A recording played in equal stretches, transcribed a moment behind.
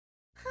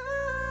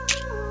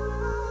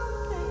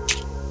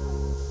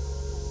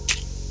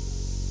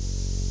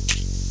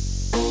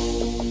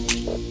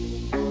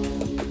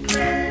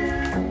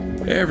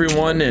Hey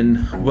everyone,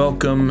 and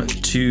welcome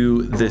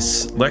to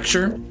this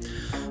lecture.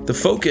 The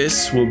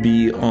focus will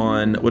be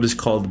on what is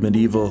called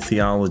medieval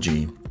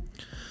theology.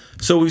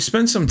 So we've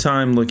spent some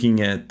time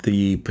looking at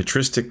the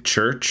patristic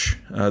church,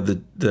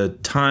 the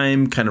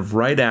time kind of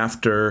right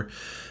after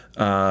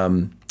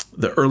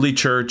the early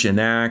church in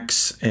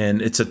Acts,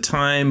 and it's a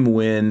time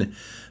when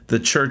the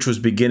church was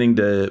beginning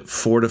to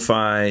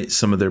fortify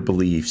some of their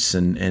beliefs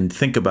and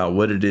think about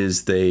what it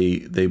is they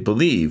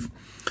believe.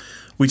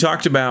 We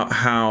talked about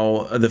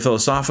how the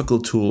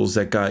philosophical tools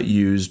that got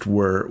used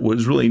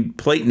was really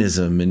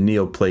Platonism and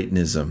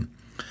Neoplatonism.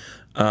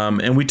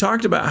 And we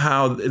talked about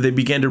how they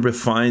began to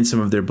refine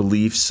some of their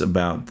beliefs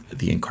about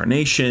the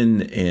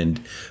incarnation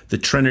and the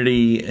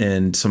Trinity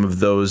and some of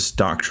those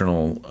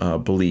doctrinal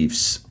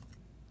beliefs.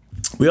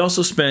 We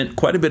also spent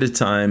quite a bit of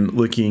time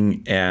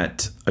looking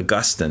at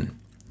Augustine.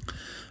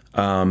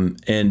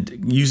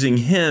 And using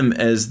him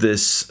as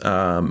this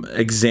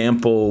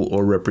example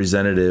or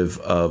representative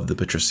of the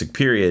patristic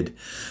period.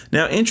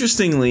 Now,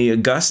 interestingly,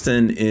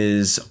 Augustine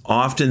is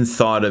often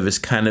thought of as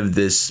kind of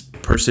this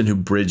person who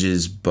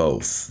bridges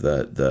both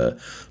the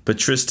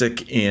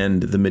patristic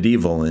and the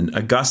medieval. And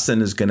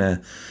Augustine is going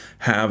to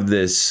have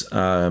this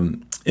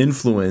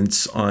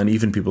influence on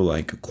even people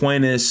like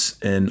Aquinas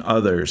and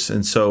others.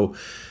 And so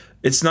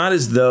it's not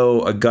as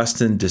though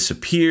Augustine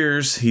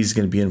disappears. He's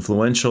going to be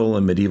influential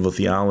in medieval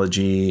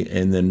theology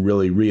and then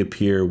really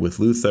reappear with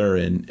Luther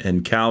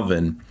and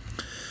Calvin.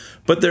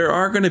 But there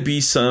are going to be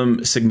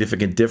some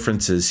significant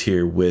differences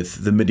here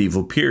with the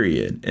medieval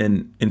period.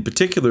 And in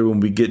particular,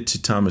 when we get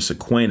to Thomas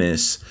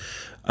Aquinas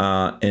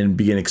and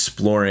begin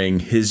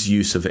exploring his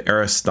use of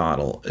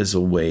Aristotle as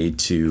a way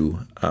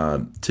to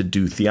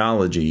do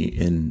theology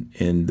in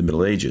the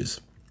Middle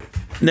Ages.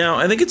 Now,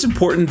 I think it's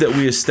important that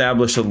we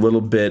establish a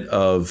little bit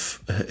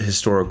of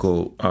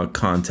historical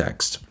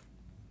context.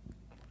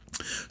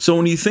 So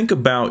when you think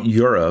about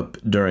Europe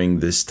during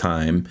this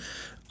time,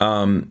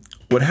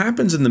 what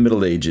happens in the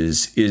Middle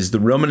Ages is the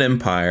Roman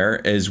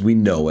Empire, as we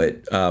know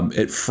it,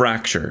 it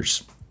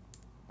fractures.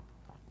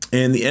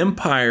 And the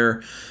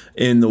empire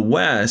in the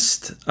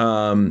West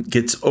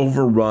gets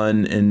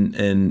overrun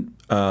and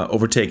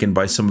overtaken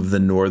by some of the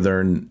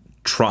northern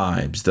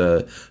tribes,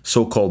 the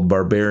so-called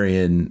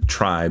barbarian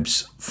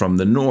tribes from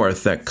the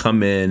north that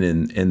come in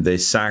and they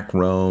sack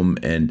Rome,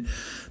 and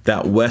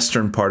that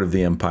western part of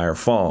the empire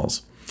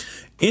falls.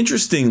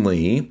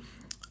 Interestingly,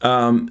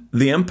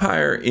 the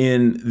empire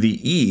in the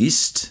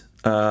east,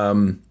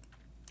 it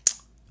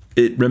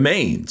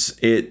remains.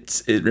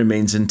 It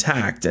remains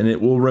intact, and it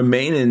will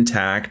remain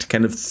intact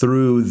kind of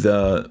through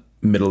the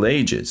Middle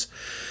Ages.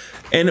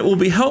 And it will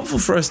be helpful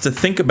for us to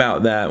think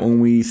about that when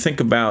we think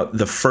about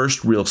the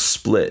first real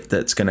split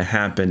that's going to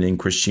happen in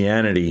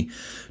Christianity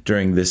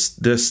during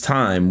this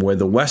time, where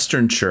the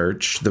Western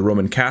Church, the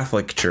Roman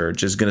Catholic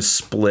Church, is going to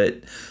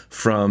split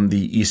from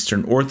the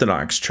Eastern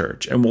Orthodox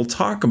Church. And we'll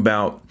talk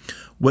about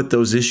what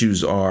those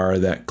issues are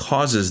that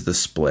causes the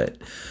split.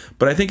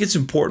 But I think it's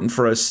important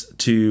for us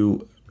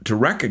to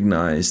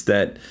recognize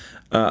that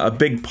a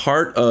big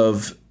part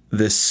of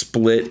this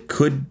split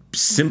could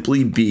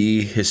simply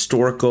be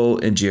historical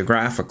and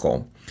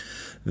geographical.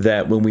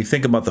 That when we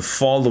think about the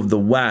fall of the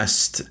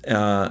West,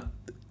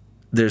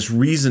 there's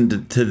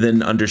reason to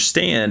then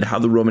understand how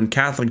the Roman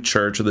Catholic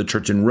Church, or the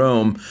church in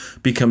Rome,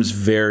 becomes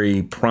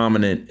very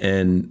prominent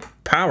and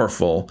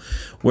powerful.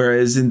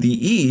 Whereas in the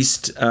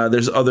East,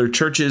 there's other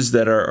churches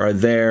that are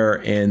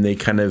there, and they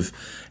kind of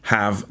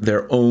have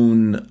their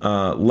own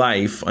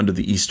life under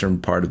the eastern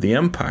part of the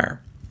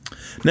empire.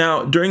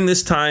 Now, during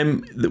this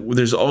time,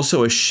 there's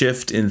also a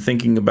shift in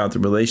thinking about the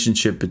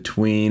relationship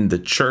between the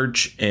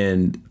church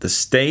and the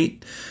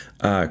state,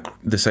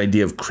 this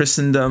idea of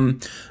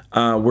Christendom.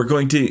 We're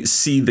going to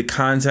see the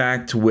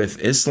contact with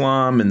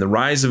Islam and the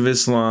rise of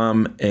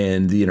Islam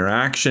and the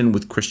interaction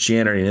with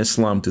Christianity and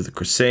Islam through the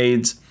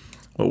Crusades.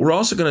 What we're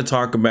also going to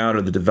talk about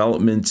are the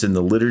developments in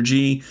the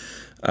liturgy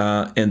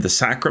and the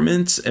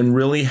sacraments, and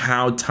really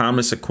how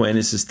Thomas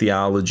Aquinas'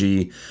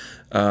 theology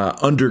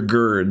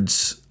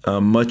undergirds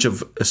much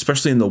of,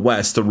 especially in the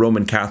West, the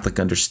Roman Catholic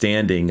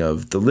understanding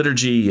of the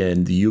liturgy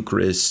and the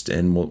Eucharist,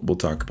 and we'll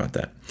talk about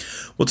that.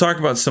 We'll talk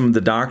about some of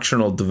the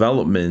doctrinal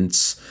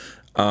developments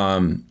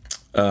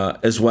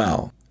as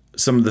well.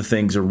 Some of the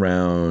things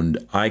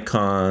around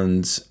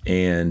icons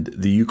and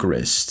the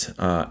Eucharist,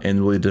 and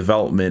really the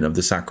development of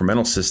the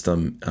sacramental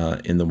system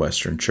in the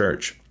Western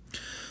Church.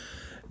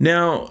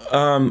 Now,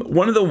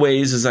 one of the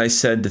ways, as I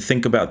said, to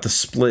think about the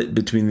split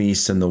between the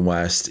East and the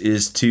West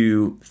is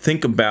to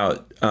think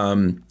about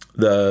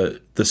the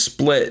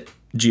split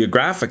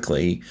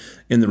geographically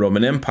in the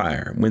Roman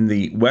Empire. When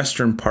the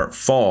western part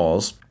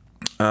falls,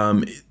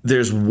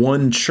 there's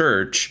one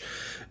church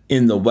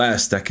in the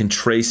West that can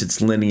trace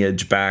its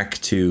lineage back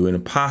to an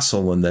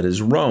apostle, and that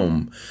is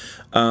Rome.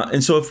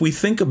 And so if we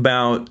think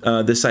about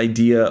this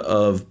idea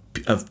of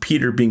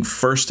Peter being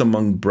first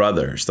among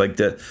brothers, like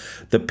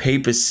the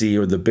papacy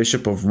or the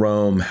Bishop of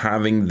Rome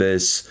having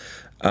this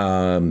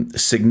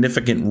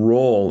significant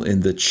role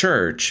in the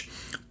church,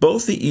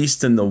 both the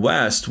East and the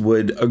West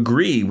would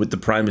agree with the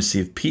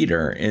primacy of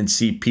Peter and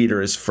see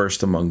Peter as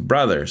first among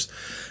brothers.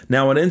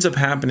 Now, what ends up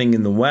happening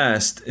in the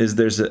West is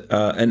there's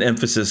an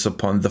emphasis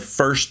upon the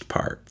first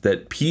part,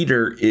 that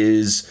Peter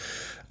is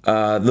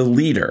the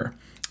leader.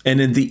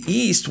 And in the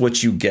East,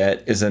 what you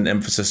get is an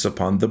emphasis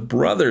upon the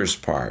brothers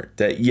part,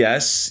 that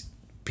yes,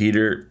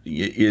 Peter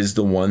is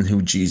the one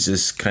who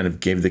Jesus kind of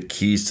gave the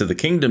keys to the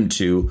kingdom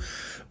to,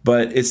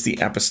 but it's the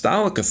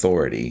apostolic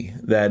authority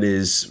that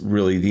is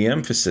really the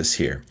emphasis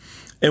here.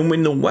 And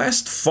when the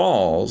West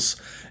falls,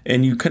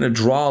 and you kind of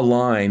draw a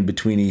line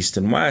between East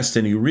and West,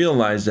 and you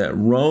realize that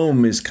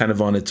Rome is kind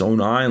of on its own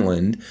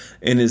island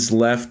and is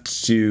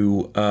left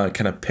to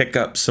kind of pick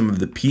up some of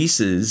the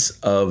pieces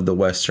of the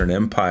Western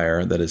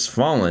Empire that has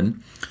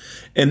fallen.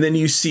 And then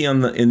you see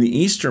in the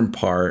eastern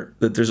part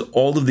that there's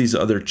all of these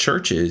other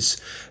churches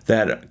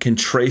that can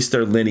trace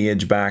their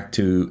lineage back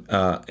to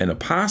an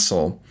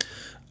apostle,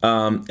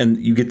 and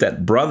you get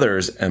that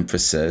brothers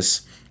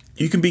emphasis.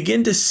 You can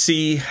begin to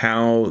see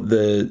how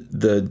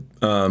the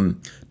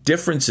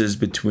differences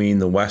between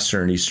the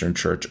Western and Eastern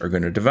Church are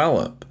going to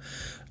develop.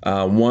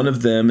 One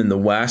of them in the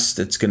West,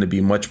 it's going to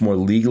be much more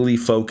legally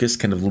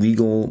focused, kind of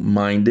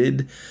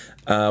legal-minded,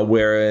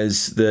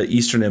 whereas the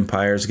Eastern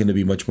Empire is going to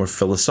be much more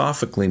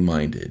philosophically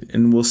minded.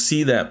 And we'll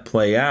see that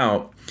play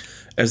out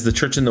as the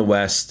church in the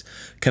West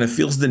kind of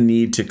feels the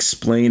need to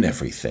explain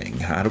everything.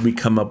 How do we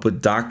come up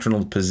with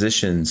doctrinal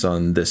positions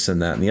on this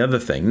and that and the other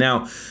thing?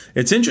 Now,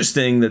 it's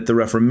interesting that the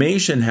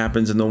Reformation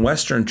happens in the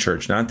Western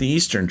church, not the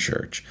Eastern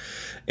church.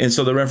 And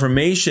so the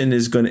Reformation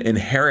is going to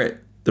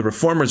inherit, the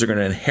Reformers are going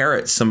to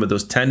inherit some of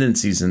those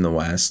tendencies in the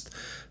West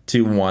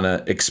to want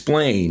to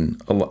explain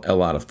a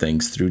lot of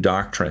things through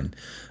doctrine.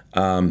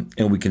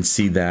 And we can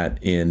see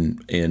that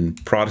in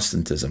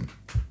Protestantism.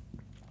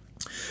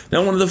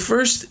 Now, one of the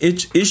first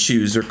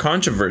issues or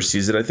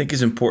controversies that I think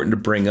is important to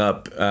bring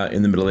up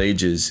in the Middle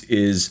Ages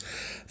is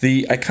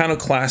the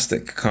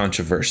iconoclastic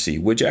controversy,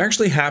 which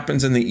actually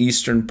happens in the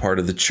eastern part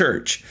of the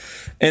church.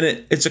 And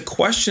it's a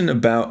question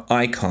about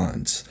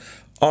icons.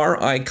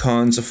 Are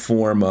icons a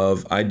form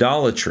of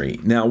idolatry?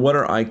 Now, what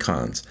are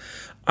icons?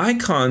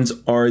 Icons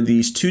are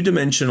these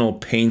two-dimensional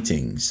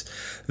paintings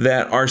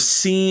that are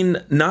seen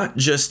not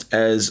just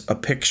as a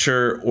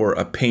picture or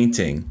a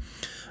painting,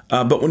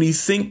 but when you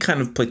think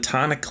kind of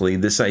platonically,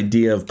 this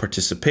idea of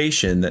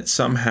participation, that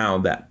somehow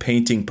that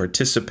painting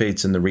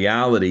participates in the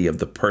reality of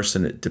the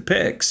person it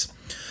depicts,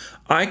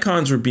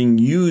 icons were being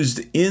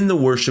used in the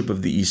worship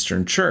of the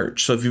Eastern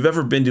Church. So if you've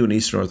ever been to an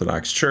Eastern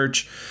Orthodox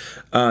church,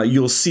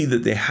 you'll see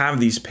that they have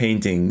these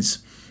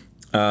paintings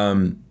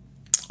on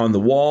the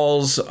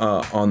walls,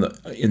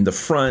 in the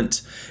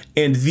front,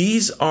 and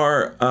these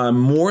are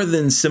more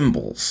than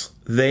symbols.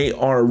 They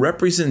are a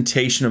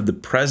representation of the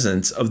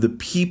presence of the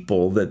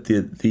people that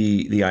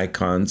the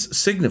icons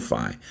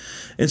signify.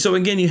 And so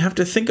again, you have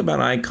to think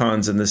about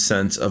icons in the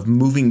sense of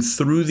moving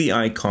through the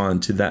icon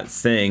to that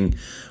thing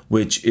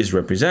which is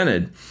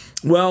represented.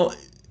 Well,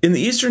 in the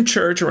Eastern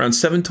Church around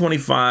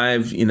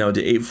 725, to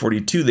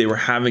 842, they were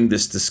having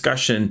this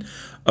discussion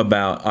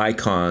about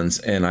icons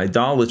and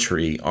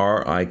idolatry.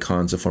 Are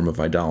icons a form of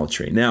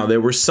idolatry? Now, there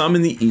were some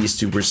in the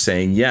East who were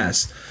saying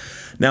yes.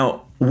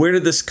 Now, where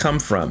did this come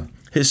from?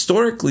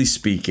 Historically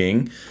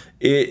speaking,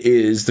 it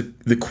is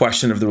the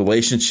question of the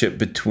relationship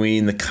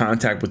between the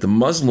contact with the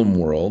Muslim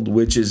world,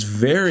 which is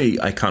very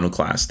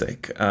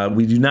iconoclastic.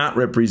 We do not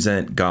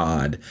represent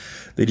God.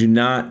 They do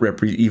not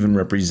even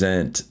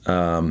represent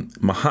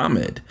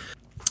Muhammad.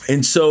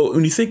 And so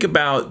when you think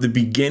about the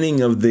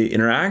beginning of the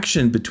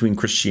interaction between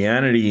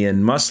Christianity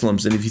and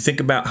Muslims, and if you think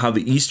about how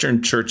the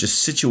Eastern Church is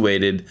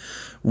situated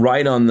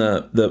right on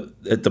at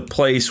the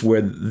place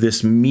where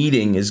this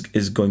meeting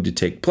is going to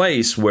take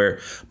place, where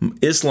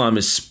Islam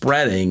is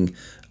spreading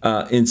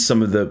in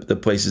some of the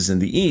places in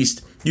the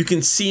East, you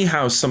can see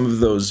how some of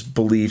those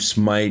beliefs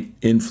might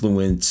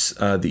influence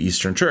the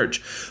Eastern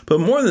Church. But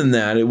more than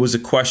that, it was a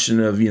question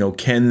of,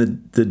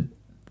 can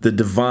the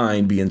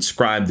divine be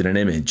inscribed in an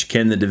image?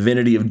 Can the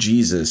divinity of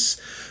Jesus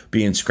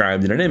be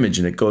inscribed in an image?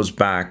 And it goes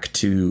back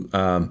to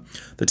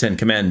the Ten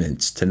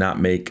Commandments, to not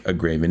make a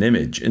graven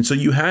image. And so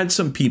you had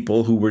some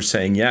people who were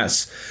saying,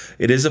 yes,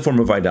 it is a form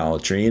of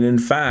idolatry. And in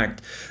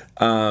fact,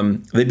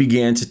 they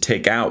began to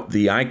take out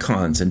the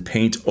icons and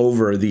paint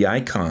over the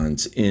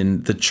icons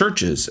in the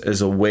churches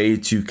as a way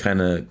to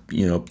kind of,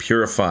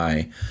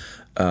 purify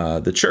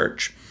the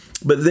church.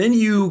 But then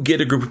you get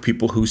a group of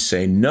people who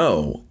say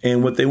no.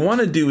 And what they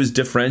want to do is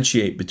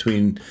differentiate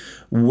between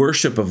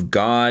worship of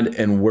God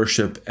and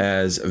worship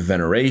as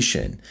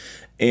veneration.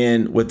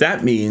 And what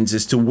that means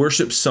is to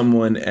worship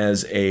someone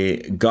as a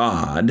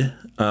god,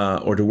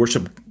 or to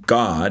worship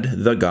God,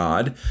 the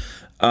God,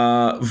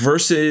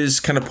 versus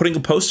kind of putting a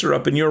poster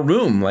up in your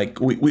room. Like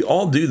we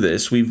all do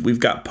this. We've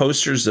got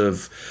posters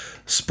of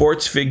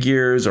sports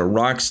figures or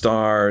rock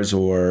stars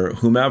or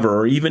whomever,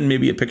 or even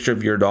maybe a picture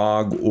of your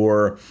dog,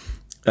 or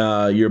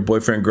your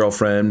boyfriend,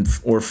 girlfriend,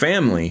 or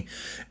family.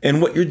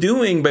 And what you're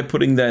doing by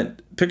putting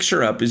that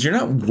picture up is you're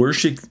not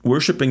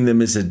worshiping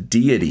them as a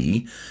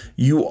deity.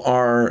 You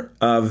are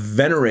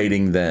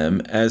venerating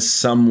them as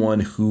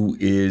someone who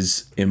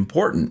is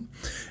important.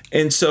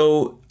 And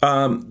so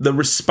the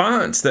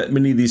response that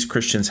many of these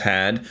Christians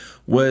had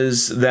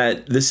was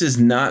that this is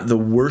not the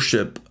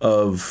worship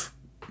of,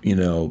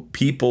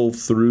 people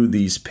through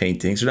these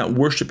paintings. They're not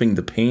worshiping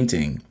the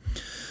painting.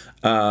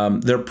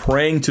 They're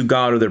praying to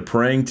God, or they're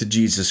praying to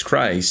Jesus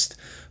Christ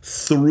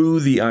through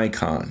the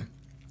icon.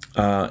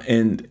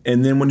 And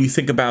then when you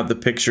think about the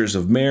pictures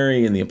of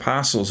Mary and the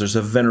apostles, there's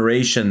a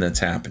veneration that's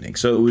happening.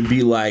 So it would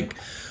be like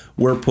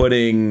we're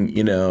putting,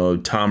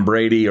 Tom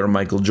Brady or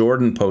Michael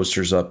Jordan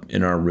posters up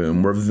in our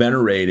room. We're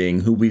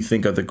venerating who we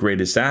think are the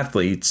greatest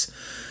athletes.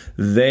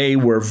 They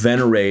were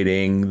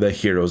venerating the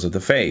heroes of the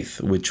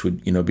faith, which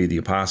would, be the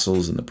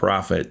apostles and the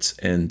prophets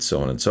and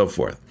so on and so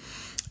forth.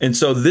 And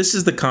so this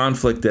is the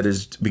conflict that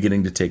is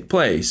beginning to take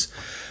place.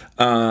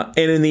 And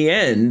in the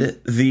end,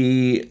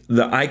 the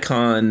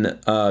icon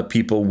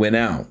people win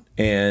out.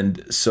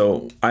 And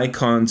so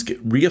icons get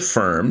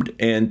reaffirmed.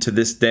 And to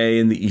this day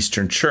in the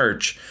Eastern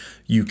Church,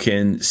 you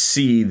can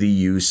see the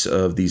use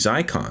of these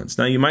icons.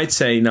 Now, you might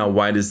say, now,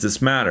 why does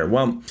this matter?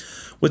 Well,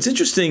 what's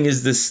interesting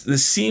is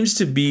this seems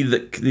to be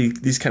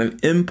these kind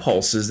of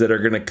impulses that are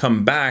going to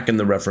come back in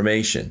the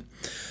Reformation.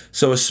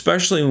 So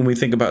especially when we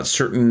think about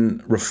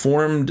certain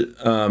Reformed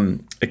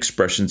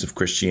expressions of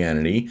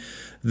Christianity,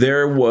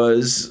 there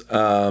was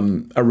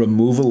a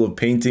removal of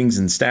paintings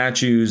and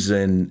statues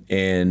and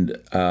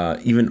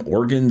even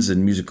organs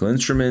and musical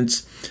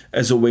instruments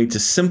as a way to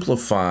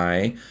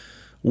simplify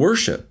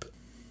worship.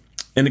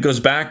 And it goes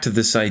back to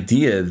this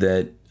idea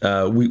that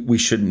we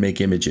shouldn't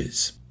make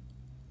images.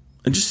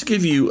 And just to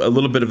give you a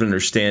little bit of an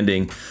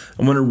understanding,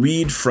 I want to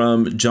read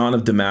from John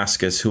of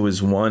Damascus, who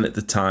was one at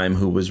the time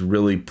who was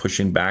really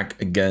pushing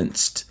back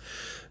against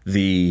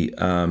the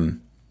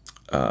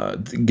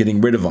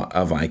getting rid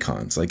of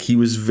icons. Like, he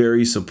was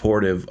very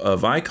supportive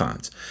of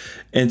icons.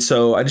 And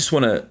so I just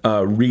want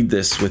to read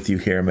this with you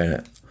here a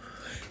minute.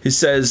 He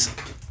says,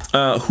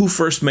 who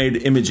first made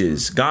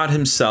images? God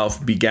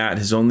himself begat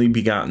his only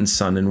begotten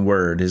Son in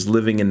word, his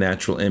living and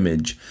natural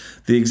image,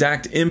 the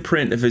exact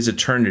imprint of his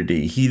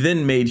eternity. He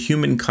then made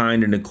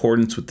humankind in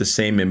accordance with the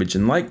same image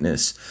and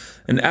likeness.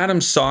 And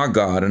Adam saw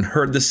God and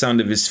heard the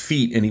sound of his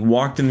feet, and he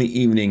walked in the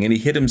evening, and he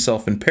hid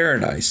himself in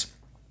paradise.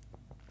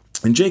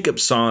 And Jacob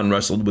saw and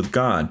wrestled with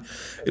God.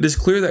 It is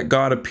clear that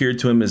God appeared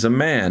to him as a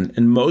man,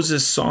 and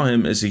Moses saw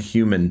him as a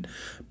human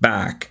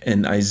back,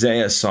 and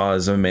Isaiah saw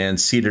as a man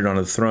seated on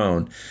a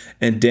throne,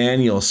 and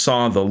Daniel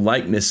saw the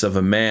likeness of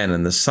a man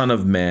and the Son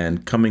of Man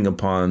coming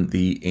upon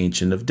the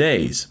Ancient of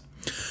Days.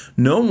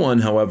 No one,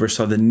 however,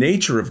 saw the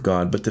nature of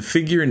God, but the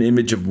figure and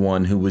image of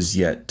one who was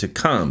yet to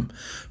come.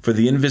 For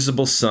the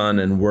invisible Son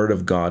and Word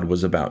of God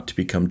was about to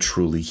become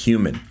truly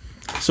human.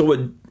 So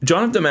what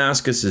John of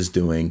Damascus is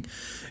doing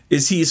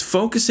is he is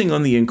focusing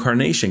on the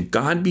incarnation.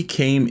 God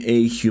became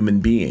a human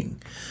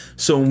being.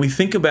 So when we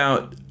think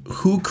about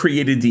who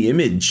created the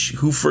image,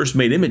 who first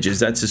made images,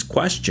 that's his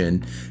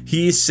question.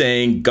 He is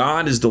saying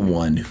God is the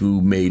one who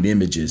made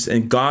images,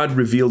 and God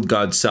revealed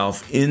God's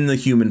self in the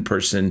human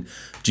person,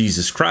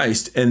 Jesus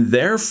Christ, and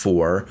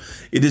therefore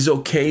it is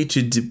okay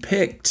to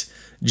depict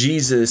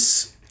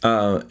Jesus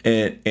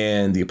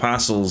and the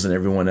apostles and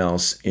everyone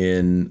else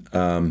in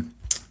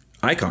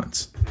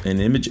icons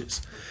and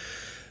images.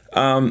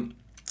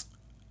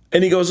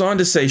 And he goes on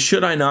to say,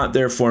 should I not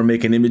therefore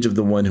make an image of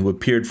the one who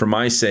appeared for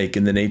my sake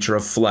in the nature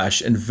of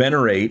flesh, and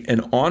venerate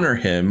and honor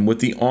him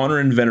with the honor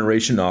and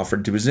veneration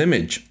offered to his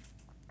image?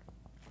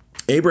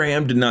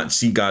 Abraham did not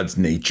see God's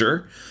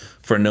nature,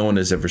 for no one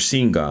has ever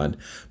seen God,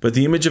 but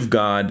the image of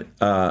God,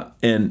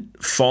 and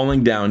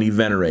falling down, he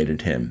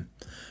venerated him.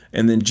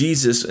 And then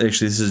Jesus,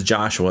 actually this is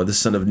Joshua, the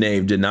son of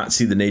Nave, did not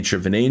see the nature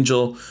of an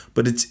angel,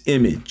 but its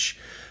image.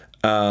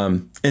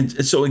 And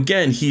so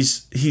again,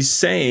 he's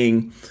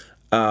saying,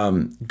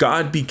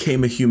 God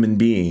became a human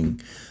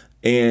being,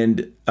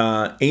 and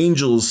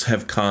angels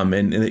have come,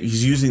 and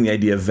he's using the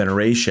idea of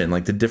veneration,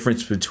 like the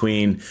difference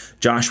between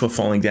Joshua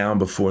falling down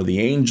before the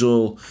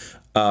angel,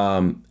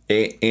 and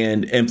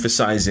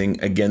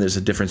emphasizing, again, there's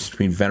a difference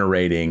between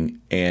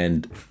venerating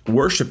and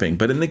worshiping.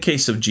 But in the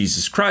case of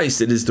Jesus Christ,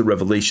 it is the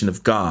revelation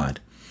of God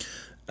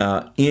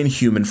in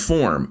human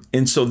form.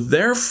 And so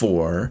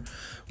therefore,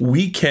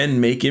 we can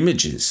make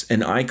images,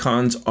 and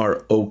icons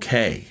are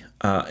okay.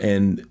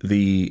 And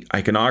the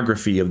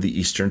iconography of the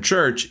Eastern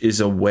Church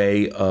is a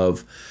way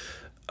of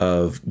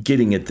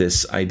getting at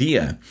this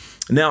idea.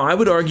 Now, I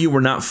would argue we're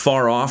not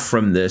far off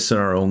from this in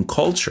our own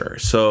culture.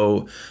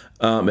 So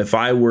if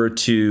I were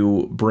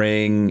to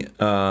bring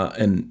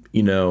an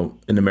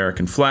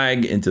American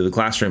flag into the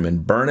classroom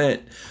and burn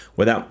it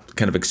without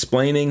kind of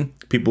explaining,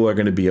 people are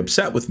going to be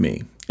upset with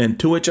me. And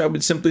to which I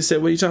would simply say,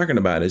 what are you talking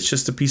about? It's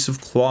just a piece of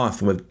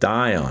cloth with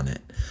dye on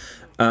it.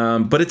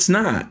 But it's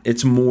not.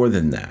 It's more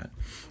than that.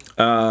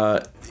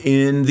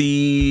 In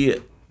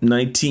the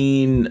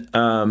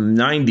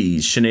 1990s,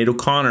 Sinead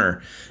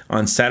O'Connor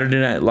on Saturday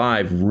Night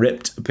Live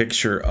ripped a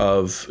picture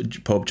of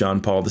Pope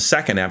John Paul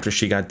II after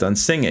she got done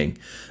singing,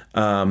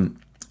 and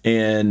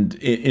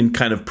in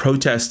kind of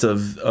protest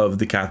of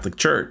the Catholic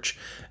Church,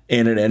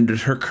 and it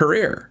ended her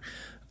career.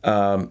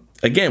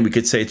 Again, we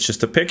could say it's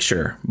just a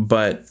picture,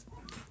 but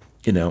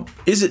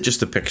is it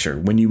just a picture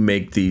when you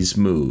make these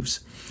moves?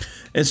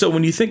 And so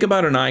when you think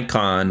about an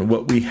icon,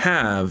 what we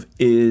have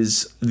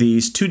is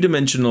these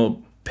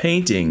two-dimensional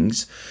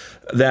paintings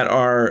that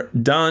are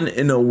done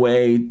in a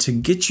way to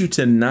get you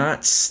to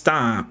not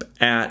stop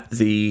at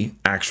the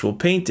actual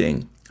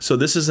painting. So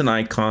this is an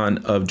icon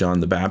of John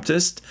the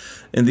Baptist.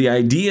 And the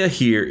idea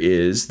here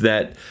is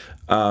that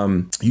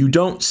you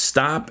don't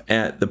stop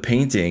at the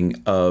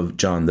painting of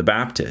John the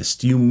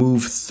Baptist. You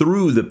move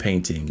through the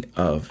painting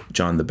of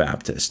John the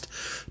Baptist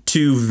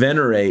to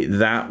venerate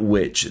that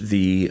which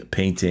the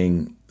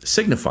painting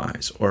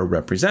signifies or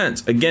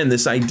represents. Again,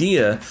 this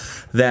idea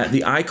that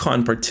the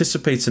icon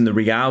participates in the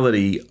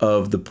reality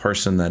of the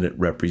person that it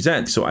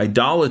represents. So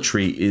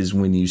idolatry is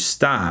when you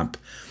stop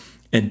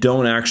and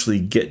don't actually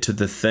get to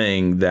the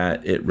thing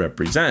that it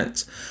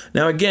represents.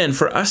 Now, again,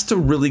 for us to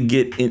really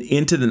get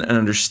into an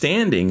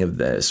understanding of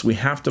this, we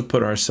have to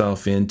put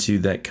ourselves into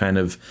that kind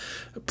of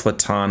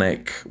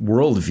Platonic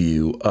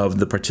worldview of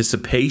the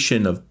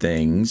participation of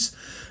things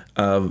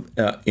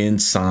in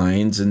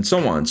signs and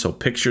so on. So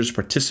pictures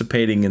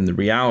participating in the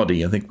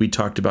reality. I think we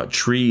talked about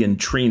tree and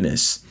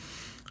treeness.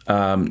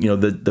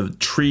 The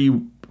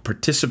tree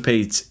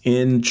participates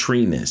in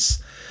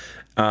treeness.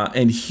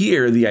 And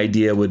here the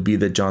idea would be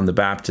that John the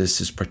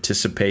Baptist is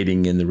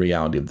participating in the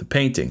reality of the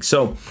painting.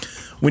 So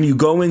when you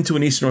go into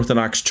an Eastern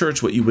Orthodox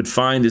church, what you would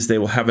find is they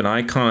will have an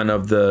icon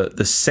of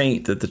the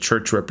saint that the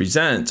church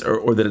represents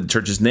or that the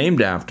church is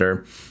named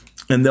after,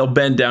 and they'll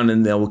bend down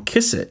and they'll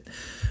kiss it.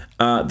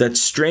 That's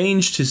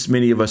strange to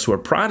many of us who are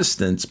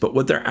Protestants, but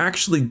what they're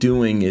actually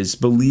doing is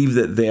believe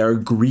that they are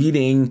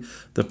greeting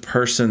the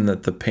person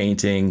that the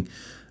painting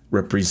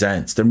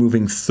represents. They're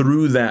moving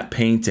through that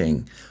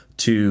painting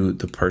to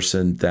the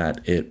person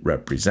that it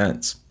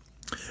represents.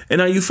 And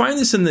now you find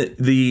this in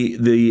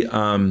the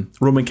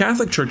Roman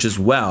Catholic Church as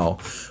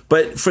well,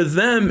 but for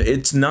them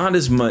it's not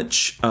as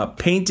much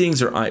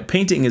paintings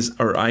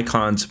or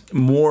icons,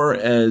 more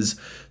as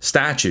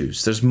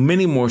statues. There's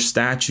many more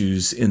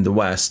statues in the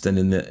West than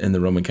in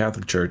the Roman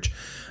Catholic Church.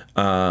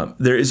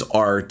 There is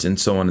art and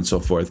so on and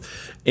so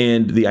forth,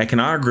 and the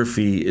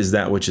iconography is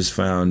that which is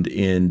found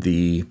in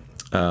the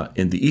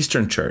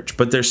Eastern Church,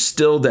 but there's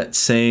still that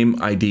same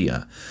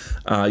idea.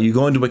 You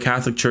go into a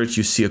Catholic church,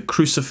 you see a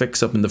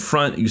crucifix up in the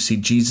front, you see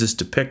Jesus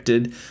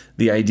depicted.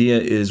 The idea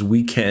is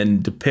we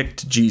can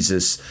depict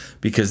Jesus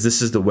because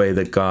this is the way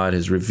that God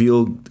has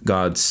revealed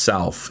God's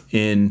self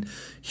in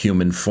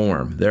human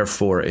form.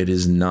 Therefore, it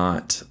is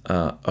not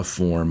a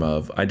form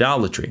of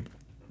idolatry.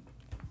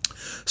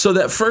 So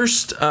that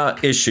first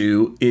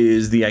issue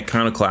is the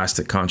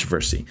iconoclastic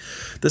controversy.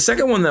 The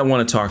second one that I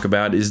want to talk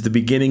about is the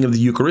beginning of the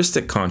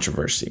eucharistic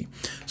controversy.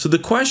 So the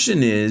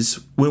question is,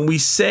 when we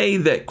say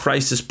that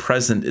Christ is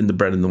present in the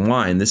bread and the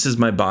wine, this is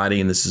my body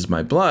and this is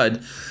my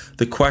blood,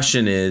 the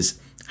question is,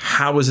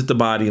 how is it the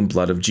body and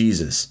blood of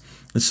Jesus?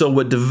 And so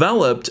what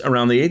developed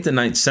around the 8th and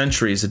 9th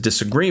century is a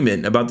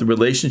disagreement about the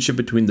relationship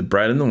between the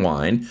bread and the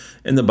wine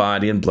and the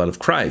body and blood of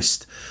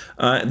Christ.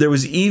 There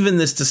was even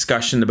this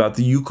discussion about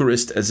the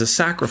Eucharist as a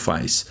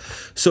sacrifice.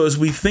 So as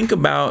we think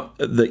about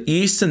the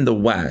East and the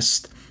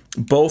West,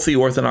 both the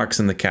Orthodox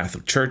and the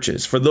Catholic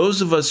churches, for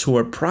those of us who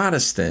are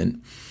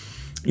Protestant,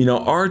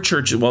 our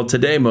church, well,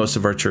 today most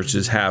of our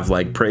churches have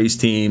like praise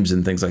teams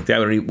and things like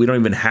that. We don't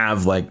even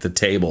have like the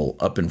table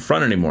up in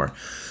front anymore.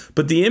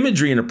 But the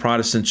imagery in a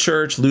Protestant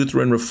church,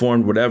 Lutheran,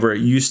 Reformed, whatever,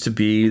 it used to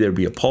be, there'd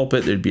be a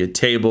pulpit, there'd be a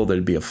table,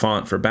 there'd be a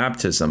font for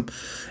baptism.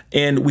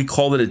 And we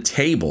call it a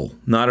table,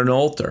 not an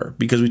altar,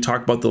 because we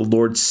talk about the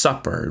Lord's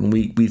Supper. And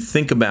we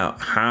think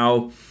about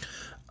how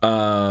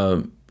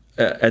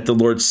at the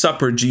Lord's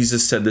Supper,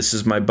 Jesus said, "This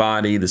is my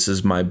body, this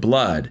is my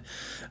blood."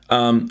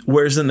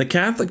 Whereas in the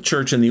Catholic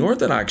Church and the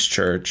Orthodox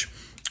Church,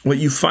 what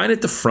you find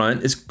at the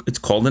front is it's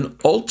called an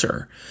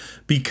altar,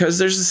 because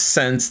there's a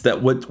sense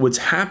that what's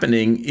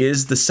happening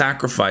is the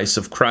sacrifice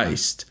of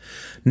Christ.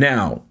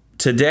 Now,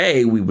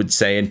 today we would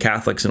say, and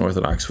Catholics and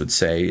Orthodox would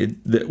say,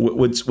 that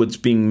what's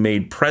being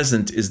made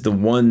present is the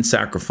one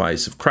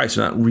sacrifice of Christ.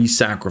 We're not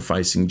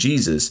re-sacrificing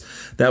Jesus.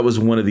 That was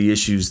one of the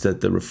issues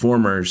that the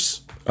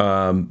Reformers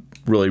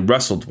really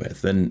wrestled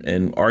with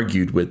and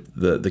argued with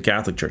the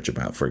Catholic Church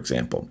about, for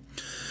example.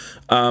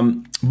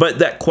 But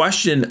that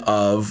question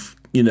of,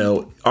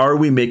 are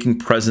we making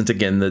present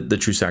again the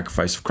true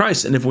sacrifice of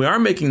Christ? And if we are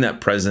making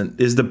that present,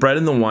 is the bread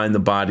and the wine the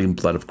body and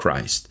blood of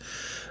Christ?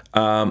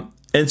 And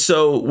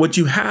so what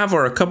you have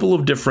are a couple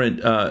of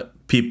different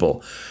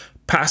people.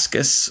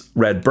 Pascas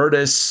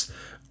Radbertus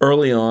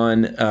early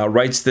on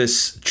writes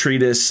this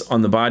treatise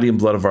on the body and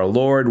blood of our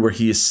Lord, where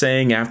he is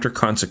saying after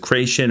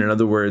consecration, in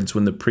other words,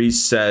 when the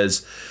priest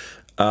says,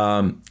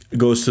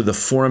 goes through the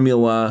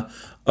formula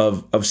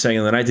of saying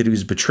on the night that he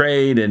was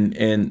betrayed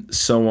and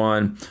so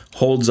on,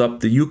 holds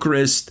up the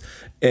Eucharist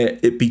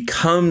it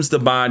becomes the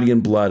body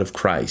and blood of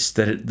Christ,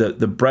 that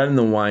the bread and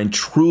the wine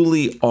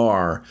truly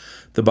are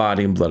the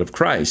body and blood of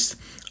Christ.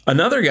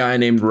 Another guy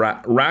named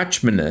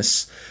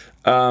Rachmanus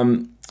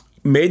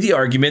made the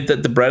argument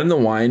that the bread and the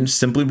wine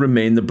simply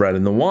remain the bread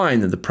and the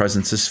wine, that the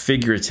presence is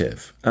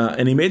figurative.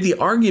 And he made the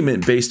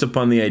argument based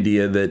upon the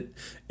idea that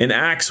in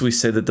Acts we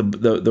say that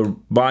the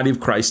body of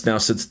Christ now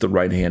sits at the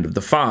right hand of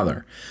the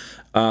Father.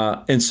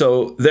 And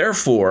so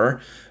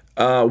therefore,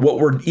 what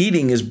we're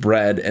eating is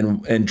bread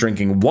and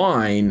drinking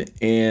wine,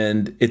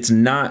 and it's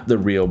not the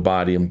real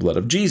body and blood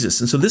of Jesus.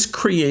 And so this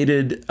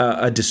created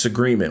a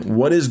disagreement.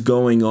 What is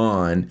going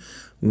on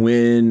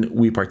when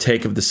we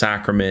partake of the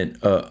sacrament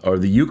or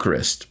the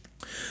Eucharist?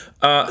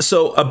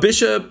 So a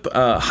bishop,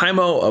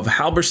 Heimo of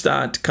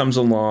Halberstadt, comes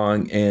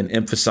along and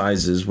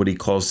emphasizes what he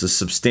calls the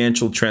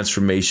substantial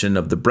transformation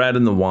of the bread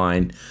and the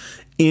wine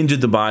into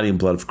the body and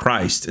blood of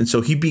Christ. And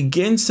so he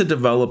begins to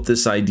develop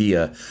this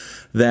idea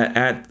that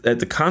at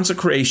the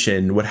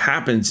consecration, what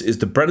happens is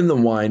the bread and the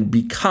wine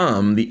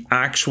become the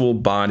actual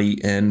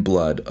body and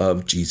blood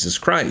of Jesus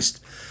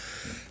Christ.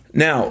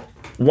 Now,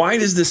 why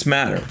does this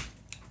matter?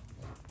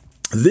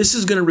 This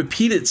is going to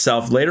repeat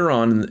itself later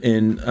on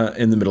in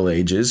the Middle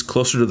Ages,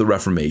 closer to the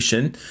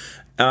Reformation,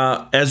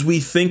 as we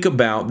think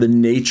about the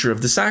nature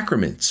of the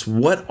sacraments.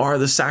 What are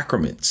the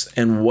sacraments,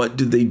 and what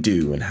do they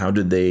do, and how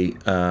do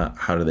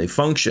they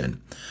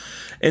function?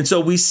 And so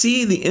we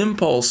see the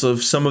impulse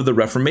of some of the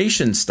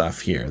Reformation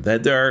stuff here,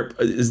 that there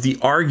is the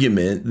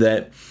argument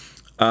that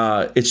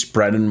it's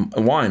bread and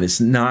wine. It's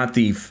not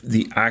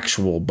the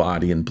actual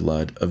body and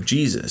blood of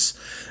Jesus.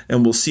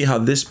 And we'll see how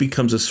this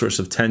becomes a source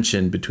of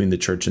tension between the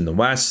Church in the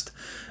West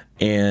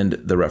and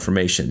the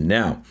Reformation.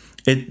 Now,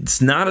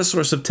 it's not a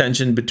source of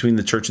tension between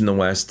the Church in the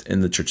West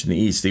and the Church in the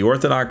East. The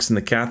Orthodox and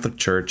the Catholic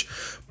Church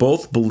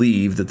both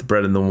believe that the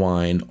bread and the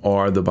wine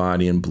are the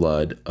body and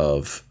blood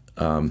of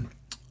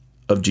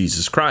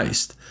Jesus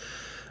Christ.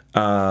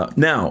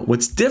 Now,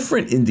 what's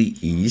different in the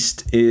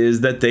East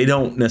is that they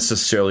don't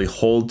necessarily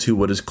hold to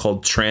what is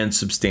called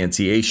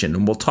transubstantiation,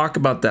 and we'll talk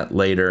about that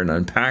later and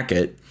unpack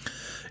it.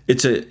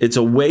 It's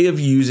a way of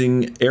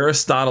using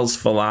Aristotle's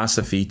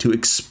philosophy to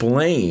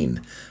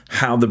explain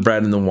how the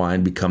bread and the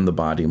wine become the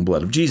body and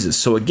blood of Jesus.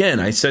 So again,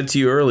 I said to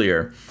you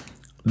earlier,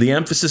 the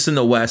emphasis in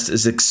the West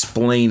is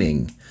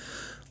explaining,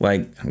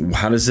 like,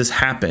 how does this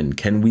happen?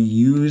 Can we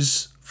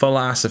use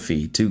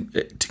philosophy to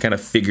kind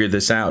of figure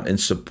this out and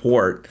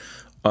support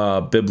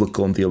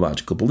biblical and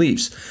theological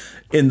beliefs?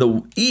 In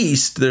the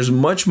East, there's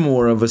much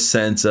more of a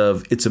sense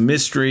of it's a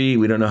mystery.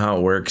 We don't know how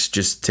it works.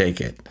 Just take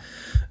it.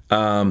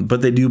 But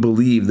they do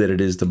believe that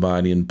it is the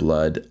body and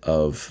blood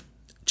of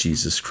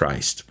Jesus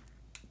Christ.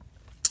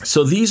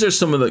 So these are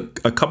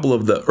a couple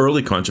of the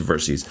early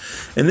controversies.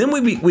 And then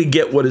we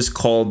get what is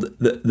called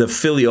the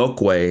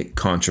filioque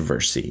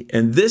controversy.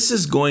 And this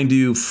is going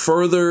to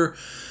further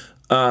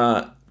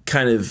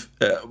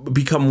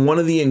become one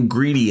of the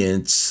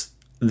ingredients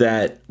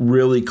that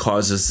really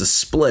causes the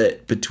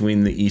split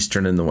between the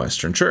Eastern and the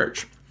Western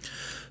Church.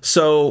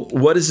 So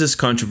what is this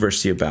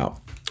controversy about?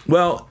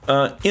 Well,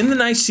 in the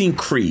Nicene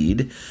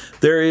Creed,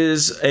 there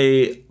is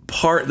a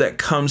part that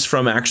comes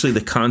from actually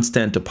the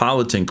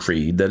Constantinopolitan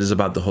Creed that is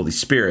about the Holy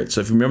Spirit. So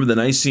if you remember, the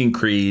Nicene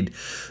Creed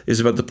is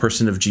about the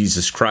person of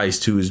Jesus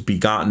Christ, who is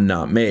begotten,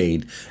 not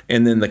made.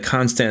 And then the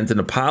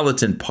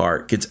Constantinopolitan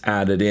part gets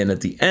added in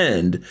at the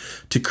end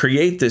to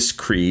create this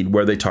creed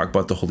where they talk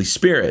about the Holy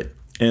Spirit.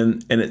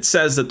 And it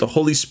says that the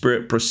Holy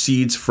Spirit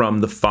proceeds from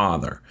the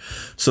Father.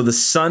 So the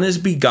Son is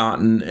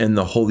begotten and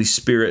the Holy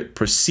Spirit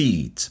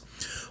proceeds.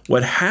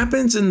 What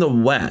happens in the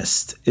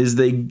West is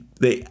they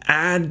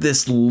add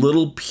this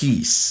little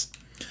piece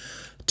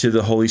to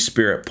the Holy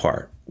Spirit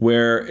part,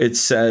 where it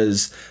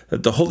says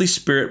that the Holy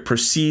Spirit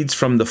proceeds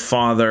from the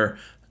Father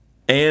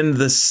and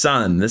the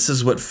Son. This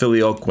is what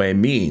filioque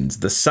means,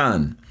 the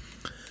Son.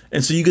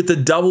 And so you get the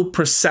double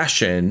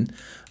procession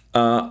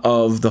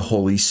of the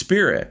Holy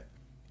Spirit.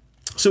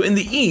 So in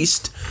the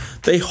East,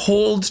 they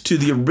hold to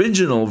the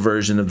original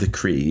version of the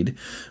creed,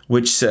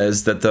 which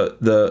says that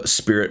the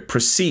Spirit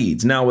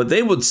proceeds. Now, what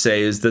they would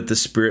say is that the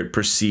Spirit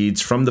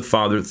proceeds from the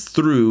Father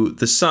through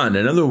the Son.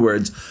 In other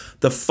words,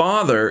 the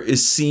Father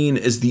is seen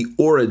as the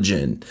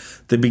origin,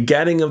 the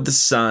begetting of the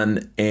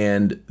Son,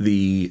 and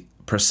the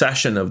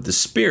procession of the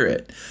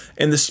Spirit.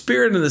 And the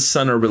Spirit and the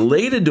Son are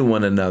related to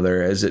one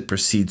another as it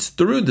proceeds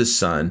through the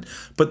Son,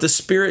 but the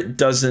Spirit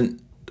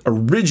doesn't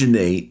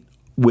originate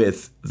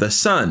with the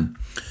Son.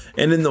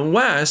 And in the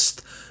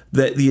West,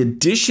 the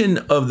addition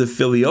of the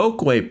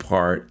filioque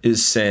part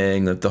is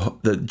saying that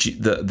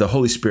the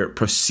Holy Spirit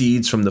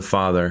proceeds from the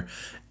Father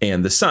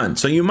and the Son.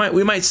 So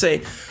we might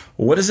say,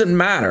 what does it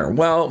matter?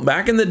 Well,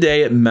 back in the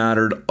day, it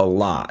mattered a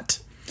lot.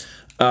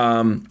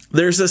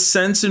 There's a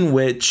sense in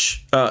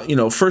which,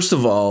 first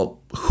of all,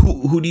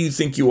 who do you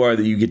think you are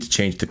that you get to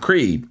change the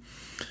creed?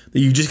 That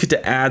you just get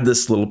to add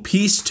this little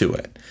piece to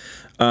it.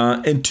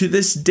 And to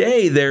this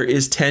day, there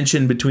is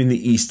tension between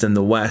the East and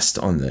the West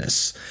on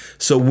this.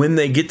 So when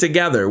they get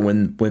together,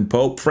 when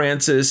Pope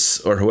Francis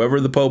or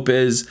whoever the Pope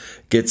is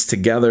gets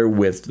together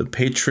with the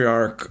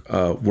Patriarch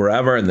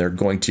wherever, and they're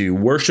going to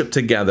worship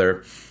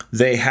together,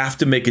 they have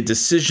to make a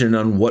decision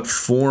on what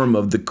form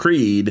of the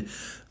creed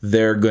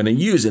they're going to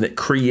use, and it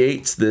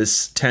creates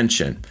this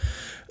tension.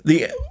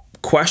 The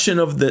question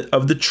of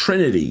the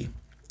Trinity,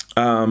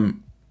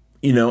 and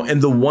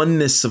the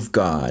oneness of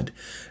God.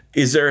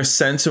 Is there a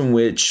sense in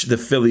which the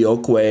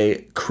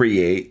filioque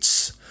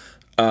creates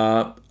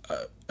a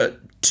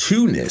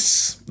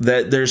two-ness,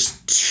 that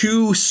there's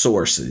two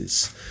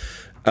sources,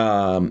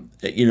 kind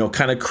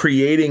of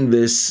creating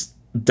this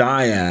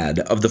dyad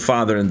of the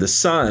Father and the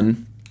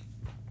Son,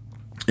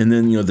 and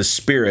then, the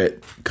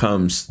Spirit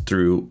comes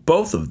through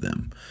both of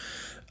them.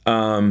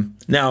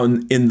 Now,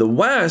 in the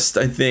West,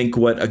 I think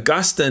what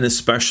Augustine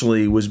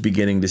especially was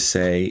beginning to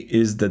say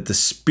is that the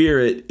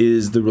Spirit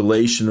is the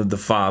relation of the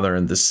Father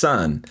and the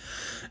Son.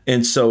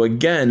 And so,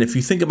 again, if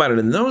you think about it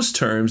in those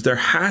terms, there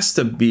has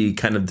to be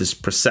kind of this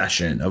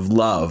procession of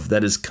love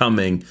that is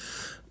coming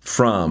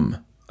from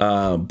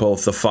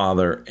both the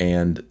Father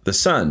and the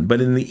Son.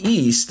 But in the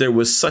East, there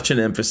was such an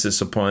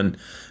emphasis upon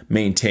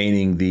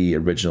maintaining the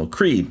original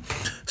creed.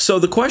 So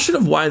the question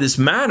of why this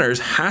matters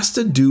has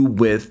to do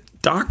with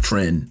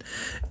doctrine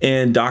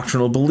and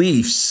doctrinal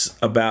beliefs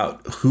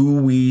about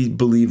who we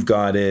believe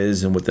God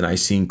is and what the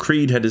Nicene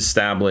Creed had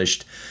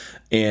established,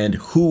 and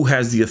who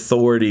has the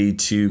authority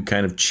to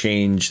kind of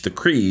change the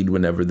creed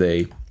whenever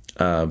they,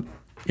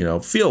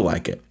 feel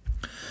like it.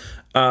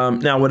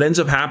 Now, what ends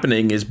up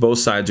happening is both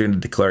sides are going to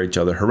declare each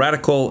other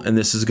heretical, and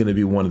this is going to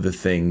be one of the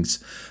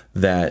things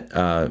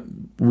that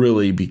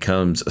really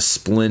becomes a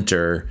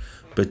splinter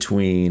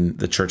between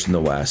the church in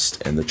the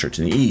West and the church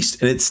in the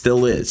East, and it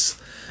still is.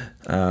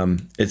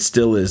 It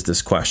still is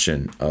this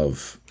question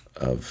of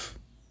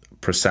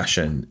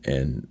procession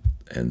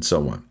and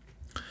so on.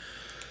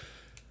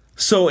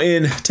 So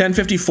in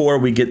 1054,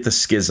 we get the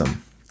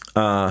schism.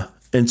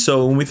 And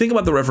so when we think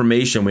about the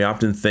Reformation, we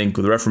often think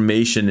the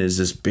Reformation is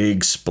this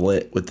big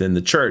split within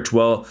the church.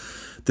 Well,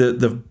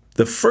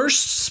 the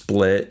first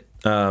split,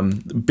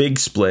 big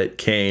split,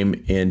 came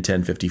in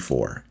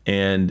 1054.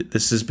 And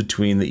this is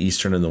between the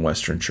Eastern and the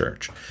Western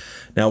church.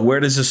 Now, where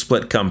does the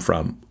split come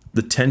from?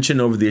 The tension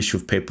over the issue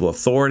of papal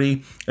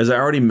authority. As I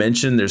already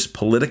mentioned, there's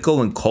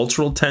political and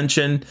cultural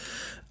tension.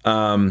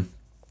 The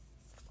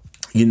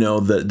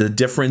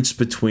difference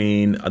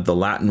between the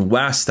Latin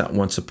West that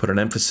wants to put an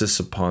emphasis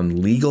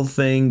upon legal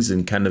things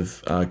and kind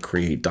of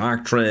create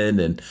doctrine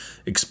and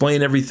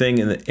explain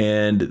everything,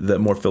 and the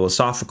more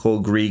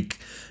philosophical Greek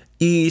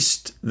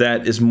East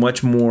that is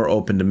much more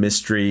open to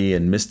mystery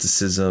and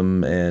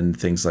mysticism and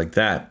things like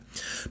that.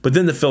 But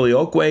then the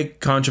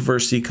filioque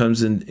controversy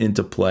comes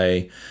into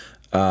play.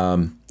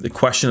 The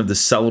question of the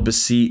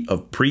celibacy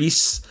of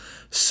priests.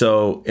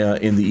 So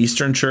in the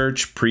Eastern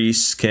Church,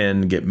 priests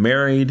can get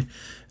married.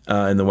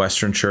 In the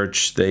Western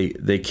Church,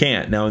 they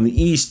can't. Now, in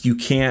the East, you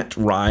can't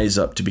rise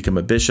up to become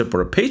a bishop or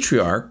a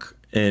patriarch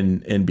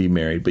and be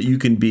married, but you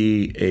can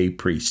be a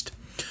priest.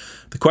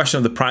 The question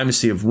of the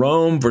primacy of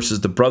Rome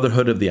versus the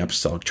brotherhood of the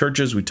apostolic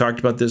churches. We talked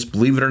about this.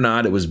 Believe it or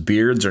not, it was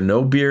beards or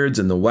no beards.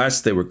 In the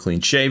West, they were clean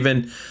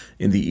shaven.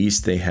 In the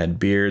East, they had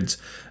beards.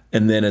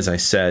 And then, as I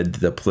said,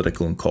 the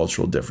political and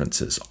cultural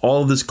differences.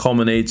 All of this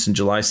culminates in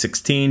July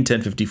 16,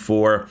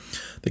 1054.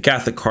 The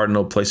Catholic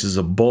cardinal places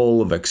a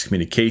bull of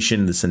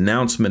excommunication, this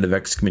announcement of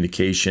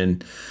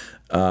excommunication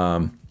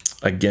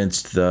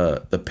against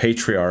the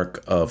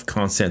Patriarch of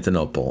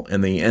Constantinople,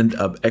 and they end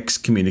up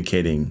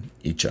excommunicating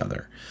each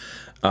other.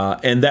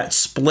 And that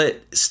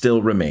split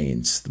still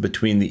remains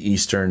between the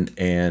Eastern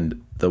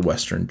and the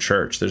Western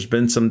Church. There's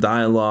been some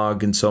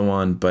dialogue and so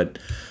on, but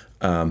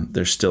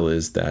there still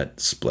is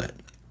that split.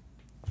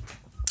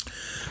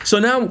 So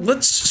now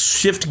let's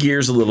shift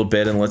gears a little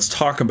bit and let's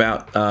talk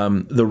about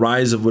the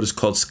rise of what is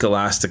called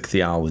scholastic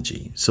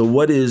theology. So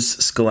what is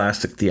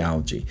scholastic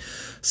theology?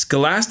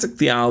 Scholastic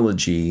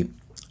theology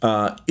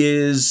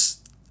is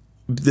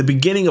the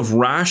beginning of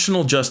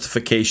rational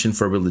justification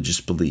for religious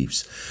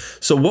beliefs.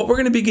 So what we're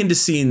going to begin to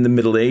see in the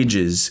Middle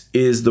Ages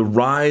is the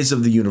rise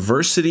of the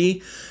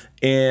university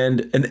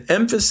and an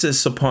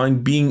emphasis upon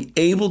being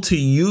able to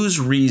use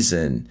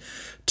reason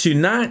to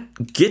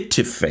not get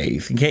to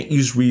faith. You can't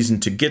use reason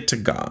to get to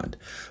God,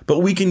 but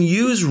we can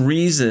use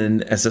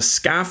reason as a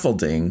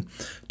scaffolding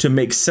to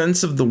make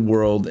sense of the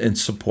world and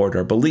support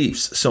our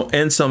beliefs. So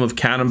Anselm of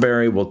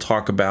Canterbury will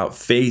talk about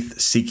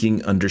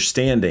faith-seeking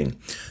understanding.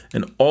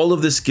 And all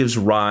of this gives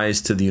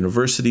rise to the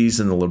universities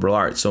and the liberal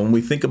arts. So when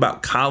we think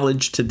about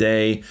college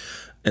today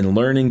and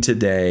learning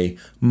today,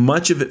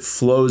 much of it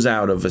flows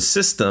out of a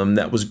system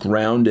that was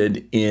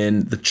grounded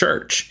in the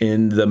church,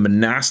 in the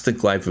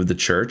monastic life of the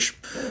church,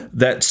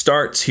 that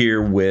starts here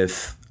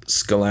with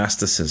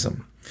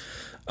scholasticism.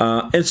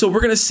 And so we're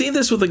going to see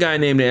this with a guy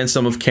named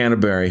Anselm of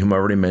Canterbury, whom I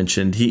already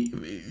mentioned.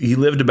 He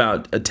lived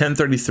about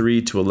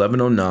 1033 to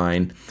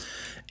 1109.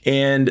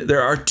 And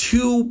there are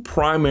two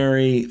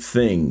primary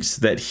things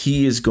that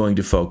he is going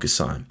to focus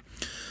on.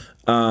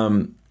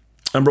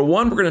 Number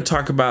one, we're going to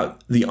talk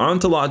about the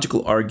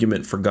ontological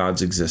argument for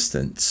God's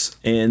existence.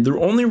 And the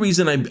only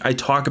reason I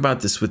talk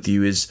about this with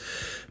you is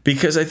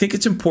because I think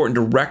it's important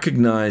to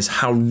recognize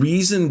how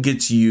reason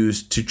gets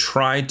used to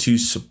try to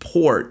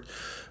support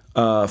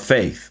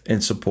faith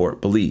and support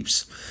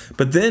beliefs.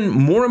 But then,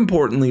 more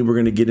importantly, we're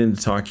going to get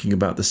into talking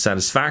about the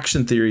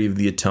satisfaction theory of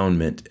the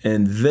atonement.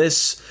 And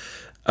this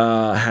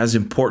has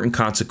important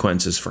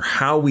consequences for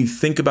how we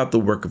think about the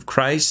work of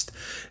Christ.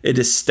 It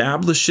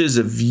establishes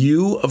a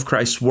view of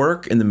Christ's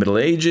work in the Middle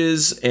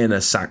Ages and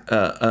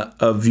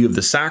a view of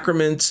the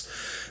sacraments,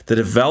 the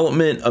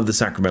development of the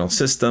sacramental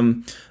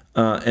system,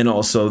 and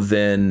also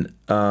then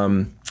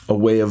a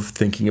way of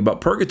thinking about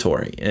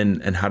purgatory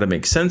and how to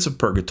make sense of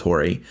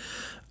purgatory.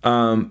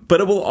 But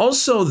it will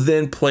also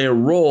then play a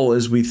role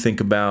as we think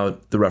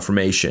about the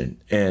Reformation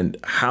and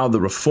how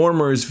the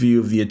Reformers' view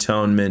of the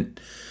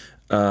atonement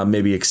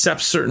maybe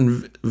accepts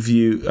certain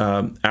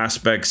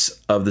aspects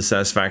of the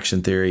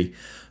satisfaction theory,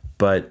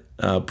 but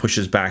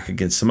pushes back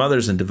against some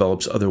others and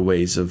develops other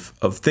ways of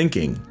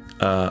thinking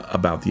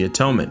about the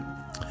atonement.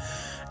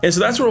 And so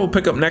that's where we'll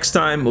pick up next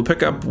time. We'll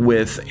pick up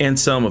with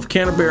Anselm of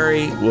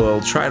Canterbury.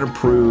 We'll try to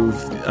prove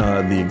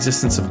the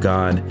existence of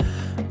God,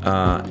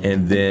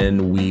 and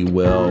then we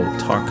will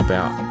talk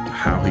about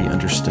how he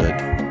understood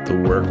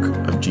the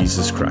work of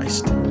Jesus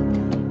Christ.